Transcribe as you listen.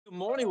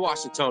morning,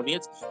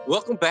 Washingtonians.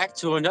 Welcome back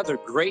to another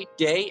great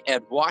day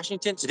at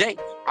Washington. Today,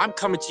 I'm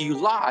coming to you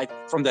live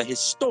from the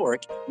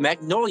historic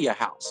Magnolia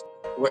House.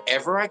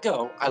 Wherever I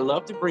go, I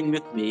love to bring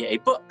with me a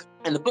book.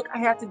 And the book I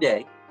have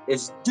today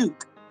is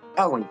Duke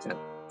Ellington.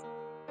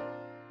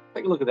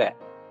 Take a look at that.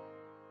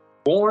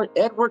 Born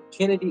Edward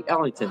Kennedy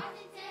Ellington.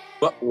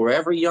 But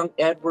wherever young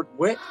Edward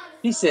went,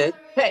 he said,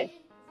 "Hey,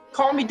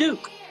 call me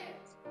Duke."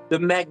 The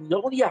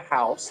Magnolia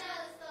House,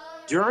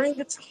 during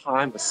the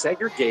time of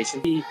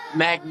segregation, the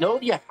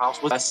Magnolia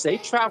House was a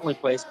safe traveling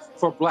place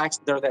for blacks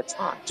during that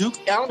time. Duke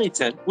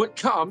Ellington would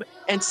come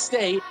and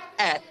stay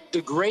at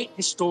the great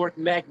historic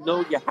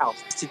Magnolia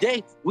House.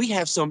 Today, we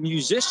have some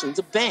musicians,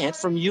 a band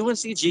from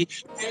UNCG.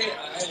 Hey,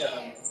 I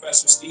am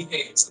Professor Steve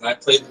Hayes, and I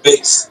play the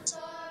bass.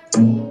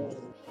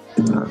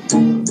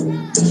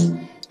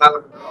 I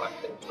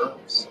play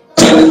drums.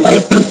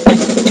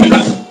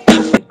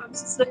 I'm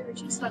Cecilia.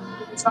 She's studying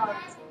the guitars.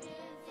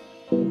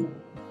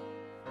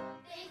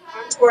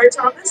 I'm Tori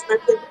Thomas, and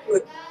I play the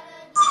flute.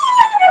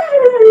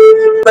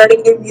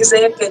 Learning new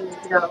music and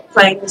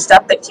playing new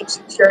stuff that keeps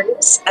you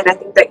curious, and I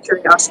think that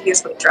curiosity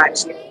is what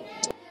drives you.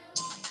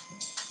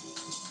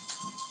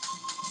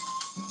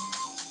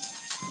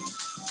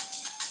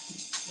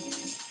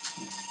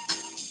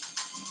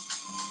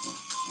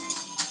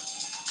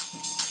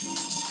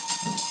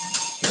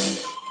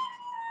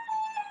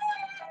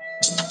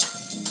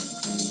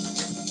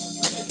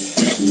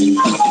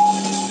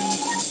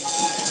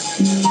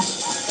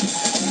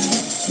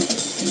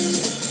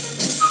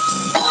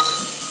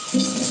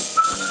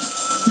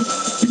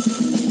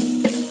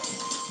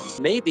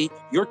 Maybe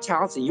your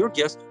talents and your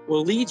gifts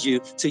will lead you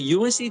to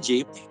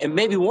UNCG, and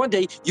maybe one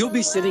day you'll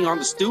be sitting on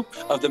the stoop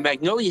of the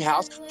Magnolia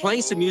House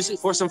playing some music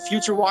for some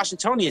future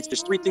Washingtonians.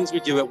 There's three things we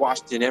do at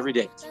Washington every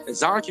day: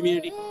 design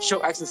community, show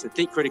excellence, and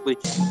think critically.